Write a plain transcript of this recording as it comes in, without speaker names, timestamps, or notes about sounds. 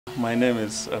My name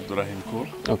is Abdurrahim Kour.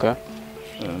 Okay.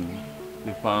 And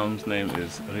the farm's name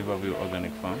is Riverview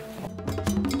Organic Farm.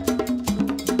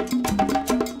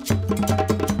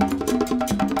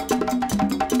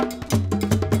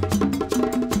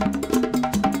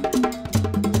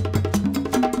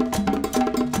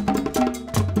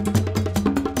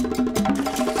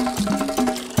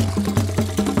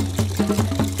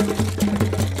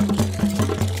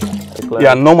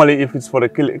 Yeah, normally if it's for the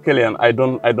Killian, I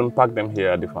don't pack them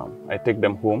here at the farm. I take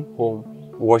them home,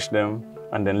 wash them,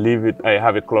 and then leave it. I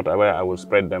have a cloth where I will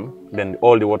spread them. Then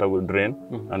all the water will drain,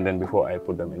 and then before I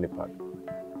put them in the pack.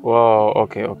 Wow.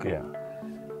 Okay. Yeah.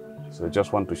 So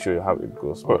just want to show you how it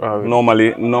goes.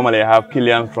 Normally I have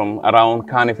Killian from around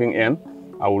Carnifing end.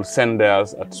 I will send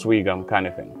theirs at Swigam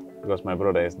Carnifing because my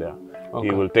brother is there. Okay.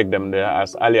 He will take them there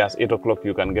as early as 8 o'clock.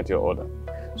 You can get your order.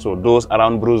 So those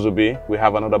around Bruzubi, we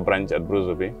have another branch at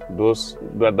Bruzubi.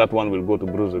 That one will go to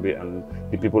Bruzubi, and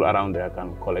the people around there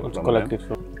can collect from them.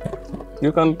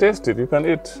 You can taste it. You can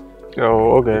eat.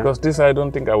 Oh, okay. Because this I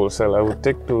don't think I will sell. I will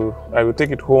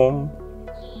take it home.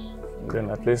 Then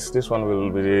at least this one will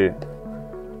be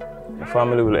the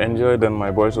family will enjoy. Then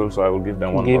my boys also, I will give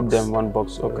them one box. Give them one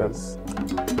box. Okay. Yes.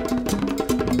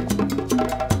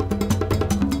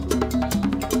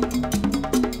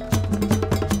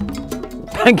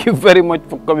 Thank you very much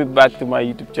for coming back to my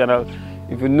YouTube channel.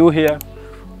 If you're new here,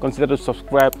 consider to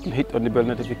subscribe and hit on the bell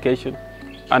notification.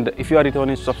 And if you are a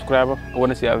returning subscriber, I want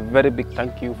to say a very big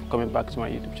thank you for coming back to my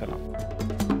YouTube channel.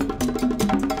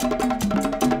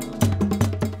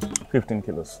 15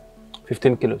 kilos.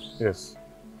 15 kilos? Yes.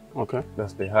 Okay.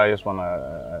 That's the highest one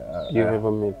you've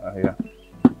ever made? Yeah,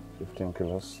 15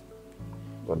 kilos.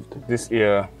 But this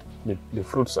year, the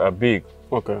fruits are big.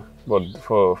 Okay. But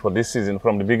for this season,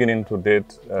 from the beginning to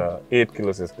date, 8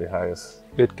 kilos is the highest.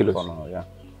 8 kilos? For now, yeah.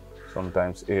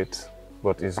 Sometimes 8.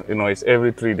 But it's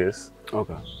every 3 days.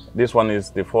 Okay. This one is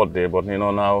the 4th day, but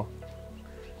now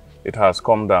it has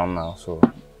come down now. So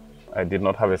I did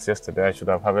not harvest yesterday. I should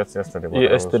have harvested yesterday, but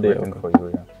yesterday, I was waiting for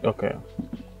you. Yeah. Okay.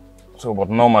 So, but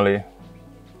normally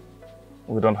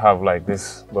we don't have like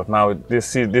this. But now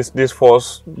this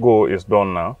first go is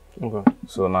done now. Okay.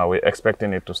 So now we're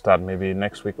expecting it to start maybe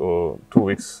next week or 2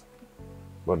 weeks.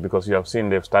 But because you have seen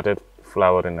they've started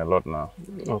flowering a lot now.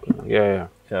 Okay. Yeah.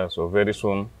 Yeah. So very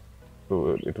soon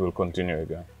it will continue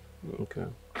again. Okay.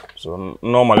 So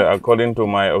normally, according to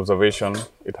my observation,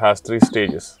 it has 3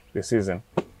 stages. The season,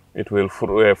 it will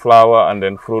flower and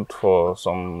then fruit for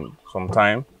some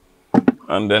time,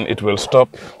 and then it will stop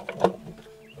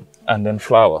and then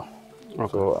flower.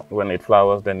 Okay. So when it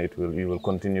flowers, then you will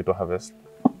continue to harvest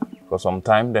for some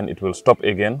time. Then it will stop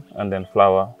again and then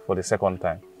flower for the 2nd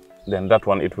time. Then that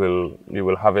one you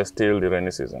will harvest till the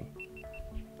rainy season.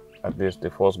 At least the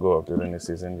first go of the rainy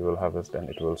season, you will harvest, then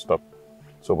it will stop.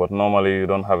 So, but normally you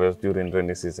don't harvest during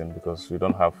rainy season because we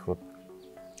don't have fruit.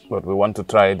 But we want to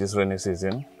try this rainy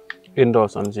season.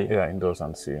 Indoors and see? Yeah, indoors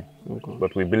and see. Okay.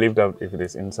 But we believe that if it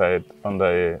is inside,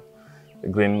 under a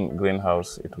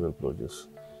greenhouse, it will produce.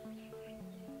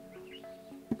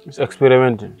 It's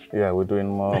experimenting? Yeah, we're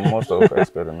doing most of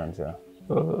experiments, yeah.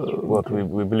 But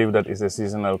we believe that it's a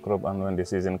seasonal crop, and when the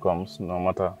season comes, no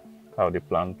matter how the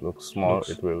plant looks small,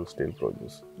 it will still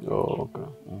produce. Oh, okay.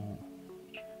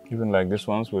 Even like these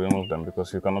ones, we remove them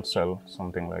because you cannot sell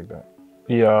something like that.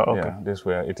 Yeah, okay. Yeah, these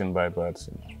were eaten by birds,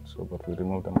 so but we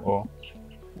remove them all.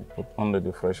 We put only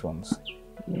the fresh ones.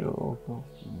 Yeah, okay.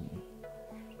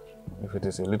 If it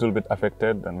is a little bit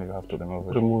affected, then you have to remove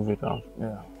it. Remove it out.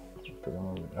 Yeah, you have to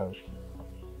remove it out.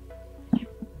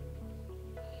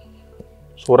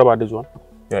 So what about this one?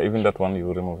 Yeah, even that one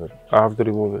you remove it. I have to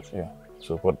remove it. Yeah.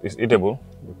 So, but it's eatable.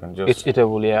 You can just. It's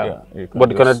eatable, yeah. Yeah.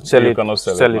 But you cannot sell it. You cannot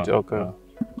sell it. No. Okay. No.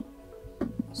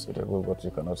 It's eatable, but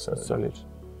you cannot sell it.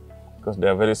 Because they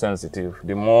are very sensitive.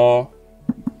 The more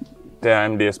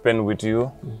time they spend with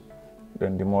you,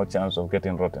 then the more chance of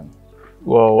getting rotten.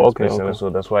 Wow, okay, okay.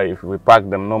 So that's why if we pack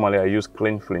them, normally I use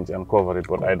clean flinch and cover it,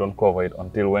 but I don't cover it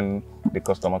until when the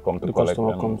customer comes to collect them.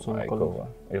 I cover.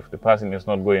 If the person is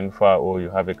not going far or you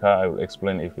have a car, I will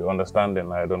explain. If you understand,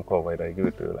 then I don't cover it. I give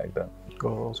it to you like that. Oh,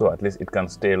 okay. So at least it can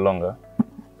stay longer.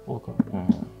 Okay.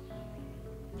 Can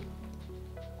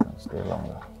stay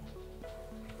longer.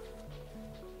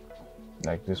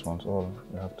 Like this one's all,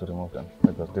 you have to remove them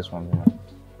because this one,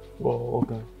 Oh,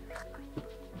 okay.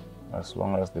 As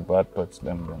long as the bird touch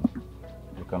them, then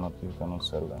you cannot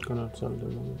sell them. Cannot sell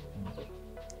them.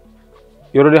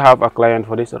 You already have a client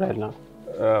for this right now?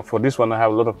 For this one, I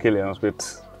have a lot of Killians, but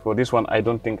for this one, I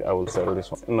don't think I will sell this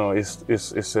one. No, it's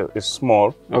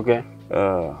small. Okay.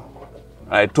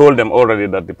 I told them already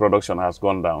that the production has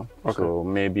gone down. Okay. So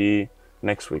maybe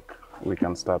next week we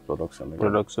can start production again.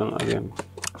 Production again.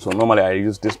 So normally I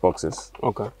use these boxes.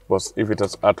 Okay. But if it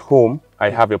is at home, I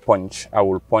have a punch. I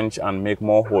will punch and make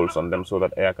more holes on them so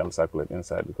that air can circulate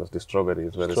inside, because the strawberry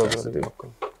is very sensitive. Okay.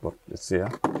 But it's here.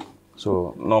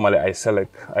 So normally I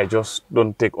select. I just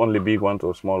don't take only big ones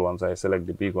or small ones. I select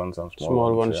the big ones and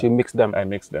small ones. Yeah. You mix them. I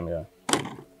mix them. Yeah.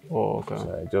 Oh, okay.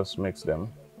 So I just mix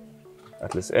them.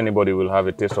 At least anybody will have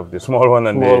a taste of the small one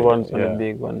and small ones and the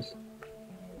big ones.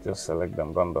 Just select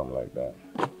them random like that.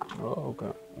 Oh,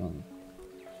 okay.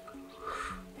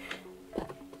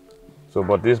 So,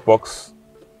 but this box,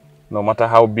 no matter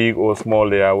how big or small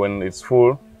they are, when it's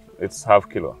full, it's half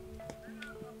kilo.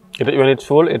 When it's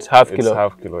full, it's half kilo? It's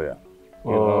half kilo, yeah.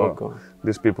 You know, okay.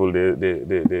 These people,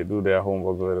 they do their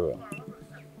homework very well.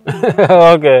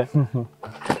 Okay.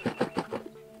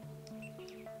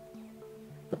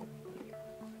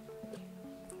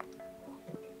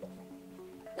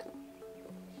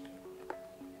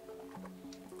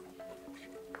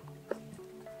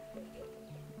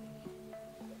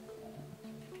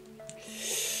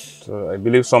 So I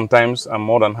believe sometimes I'm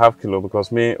more than half kilo,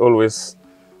 because me always,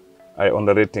 I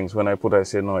underrate things. When I put, I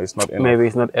say, no, it's not enough. Maybe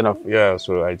it's not enough. Yeah,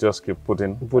 so I just keep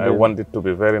putting. I want it to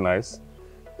be very nice.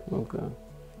 Okay.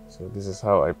 So this is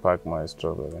how I pack my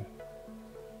strawberry.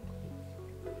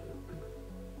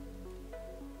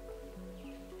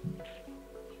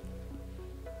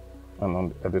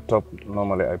 And at the top,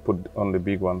 normally I put on the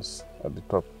big ones at the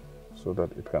top, so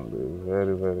that it can be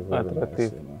very, very, very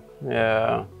attractive. Nice. You know?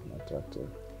 Yeah. Attractive.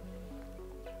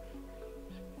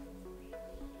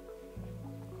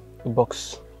 The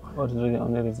box. What is it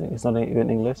on everything? It's not even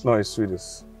English? No, it's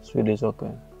Swedish. Swedish, okay.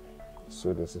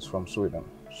 Swedish is from Sweden.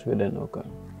 Sweden, okay.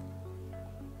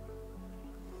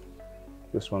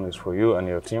 This one is for you and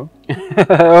your team.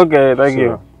 Okay, thank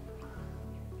you.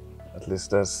 At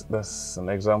least that's an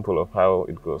example of how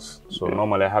it goes. So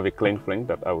normally I have a cling fling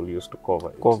that I will use to cover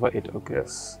it. Cover it, okay.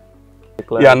 Yes.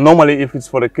 Yeah, normally if it's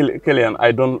for the Killian,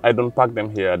 I don't pack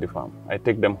them here at the farm. I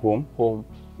take them home,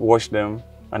 wash them,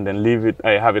 and then leave it.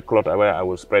 I have a cloth where I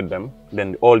will spread them.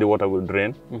 Then all the water will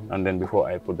drain, and then before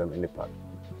I put them in the pack.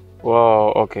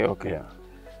 Wow, okay, okay. Yeah.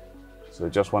 So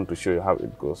just want to show you how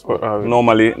it goes.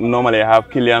 Normally I have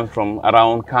Killian from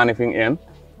around Carnifing end.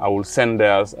 I will send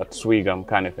theirs at Swigam,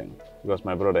 Carnifing, because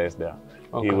my brother is there.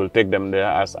 Okay. He will take them there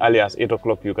as early as 8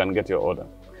 o'clock. You can get your order.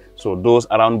 So those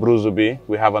around Bruzubi,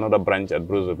 we have another branch at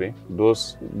Bruzubi.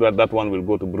 That one will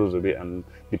go to Bruzubi, and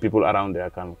the people around there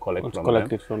can collect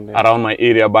from them. Around my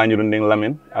area, Banjurunding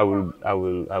Lamin, I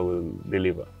will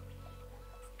deliver.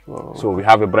 Wow. So we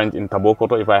have a branch in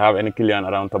Tabokoto. If I have any Killian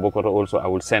around Tabokoto also, I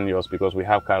will send yours, because we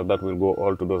have cars that will go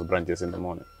all to those branches in the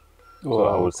morning. Wow. So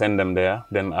I will send them there.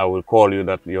 Then I will call you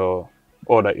that your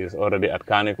order is already at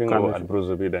Carnifing or at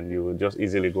Bruzubi. Then you will just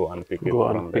easily go and pick it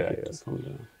from there. Yes.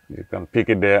 You can pick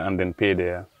it there and then pay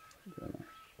there.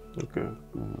 Okay.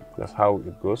 That's how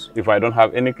it goes. If I don't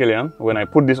have any Killian, when I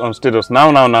put this on status, now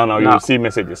you will see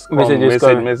messages.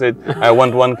 Message. I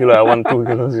want 1 kilo, I want 2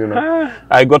 kilos, you know.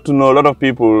 I got to know a lot of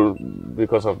people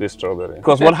because of this strawberry.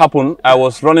 Because what happened, I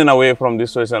was running away from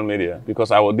this social media, because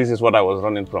this is what I was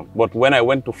running from. But when I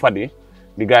went to Fadi,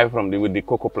 the guy with the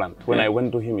cocoa plant, when I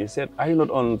went to him, he said, "Are you not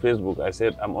on Facebook?" I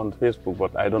said, "I'm on Facebook,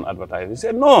 but I don't advertise." He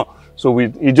said, "No." So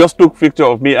he just took picture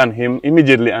of me and him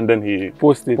immediately, and then he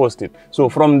posted. So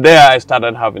from there, I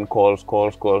started having calls.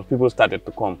 People started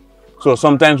to come. So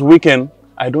sometimes weekend,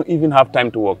 I don't even have time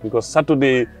to work, because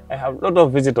Saturday, I have a lot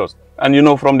of visitors. And you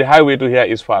know, from the highway to here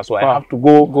is far. So I have to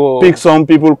go pick some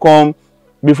people, come.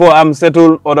 Before I'm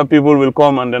settled, other people will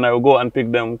come, and then I will go and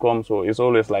pick them, come. So it's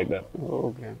always like that.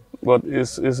 Okay. But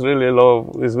it's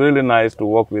really nice to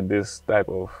work with this type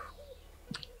of.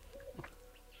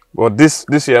 But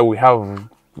this year we have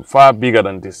far bigger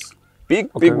than this. Big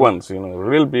ones, you know,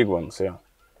 real big ones, yeah.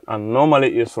 And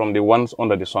normally it's from the ones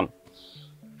under the sun.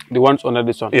 The ones under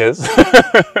the sun? Yes.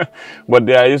 But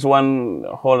there is one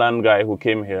Holland guy who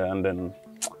came here, and then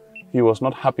he was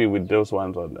not happy with those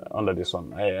ones under the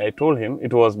sun. I told him,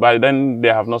 it was by then they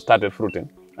have not started fruiting.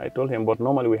 I told him, but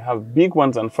normally we have big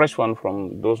ones and fresh ones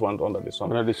from those ones under the sun.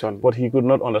 Under the sun. But he could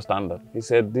not understand that. He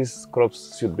said, these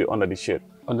crops should be under the shade.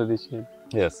 Under the shade.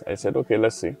 Yes. I said, okay,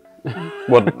 let's see.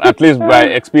 But at least by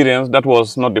experience, that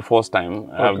was not the first time.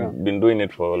 Okay. I've been doing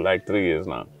it for like 3 years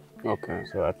now. Okay.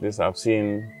 So at least I've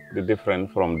seen the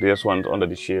difference from these ones under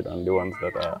the shade and the ones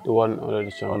that are... The one under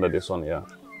the sun. Under the sun, yeah.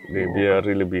 They are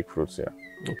really big fruits,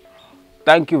 yeah.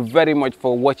 Thank you very much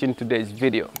for watching today's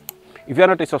video. If you're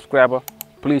not a subscriber,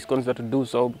 please consider to do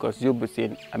so, because you'll be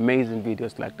seeing amazing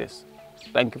videos like this.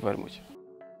 Thank you very much.